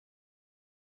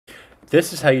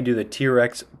This is how you do the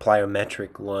TRX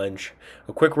Plyometric Lunge.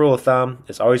 A quick rule of thumb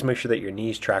is always make sure that your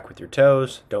knees track with your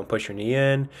toes. Don't push your knee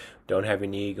in. Don't have your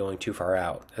knee going too far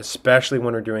out. Especially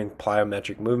when we're doing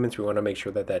plyometric movements, we want to make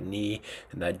sure that that knee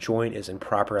and that joint is in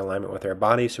proper alignment with our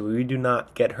body so we do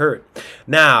not get hurt.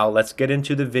 Now, let's get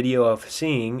into the video of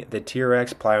seeing the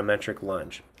TRX Plyometric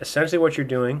Lunge. Essentially what you're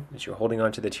doing is you're holding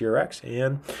onto the TRX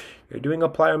and you're doing a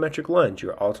plyometric lunge.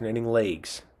 You're alternating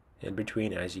legs in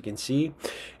between. As you can see,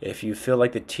 if you feel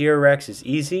like the TRX is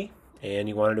easy and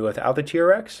you want to do it without the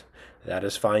TRX, that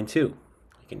is fine too.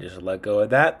 You can just let go of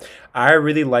that. I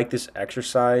really like this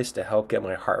exercise to help get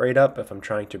my heart rate up if I'm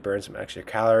trying to burn some extra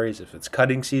calories, if it's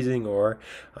cutting season, or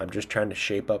I'm just trying to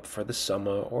shape up for the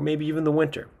summer or maybe even the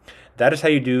winter. That is how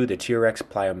you do the TRX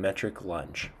Plyometric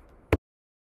Lunge.